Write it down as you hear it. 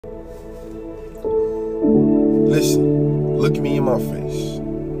Listen, look me in my face.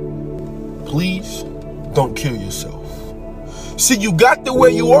 Please don't kill yourself. See, you got the way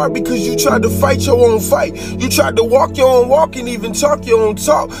you are because you tried to fight your own fight. You tried to walk your own walk and even talk your own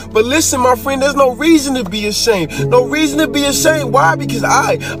talk. But listen, my friend, there's no reason to be ashamed. No reason to be ashamed. Why? Because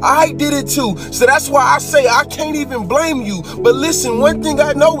I did it too. So that's why I say I can't even blame you. But listen, one thing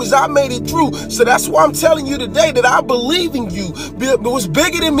I know is I made it through. So that's why I'm telling you today that I believe in you. But what's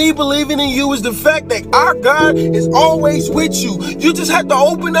bigger than me believing in you is the fact that our God is always with you. You just have to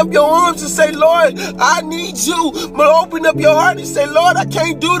open up your arms and say, Lord, I need you. But open up your heart and say, Lord, I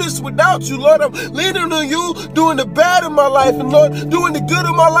can't do this without you. Lord, I'm leaning on you, doing the bad in my life. And Lord, doing the good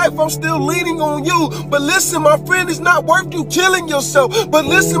in my life, I'm still leaning on you. But listen, my friend, it's not worth you killing yourself. But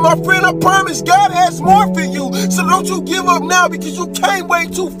listen, my friend, I promise God has more for you. So don't you give up now because you came way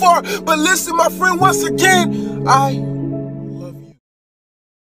too far. But listen, my friend, once again, I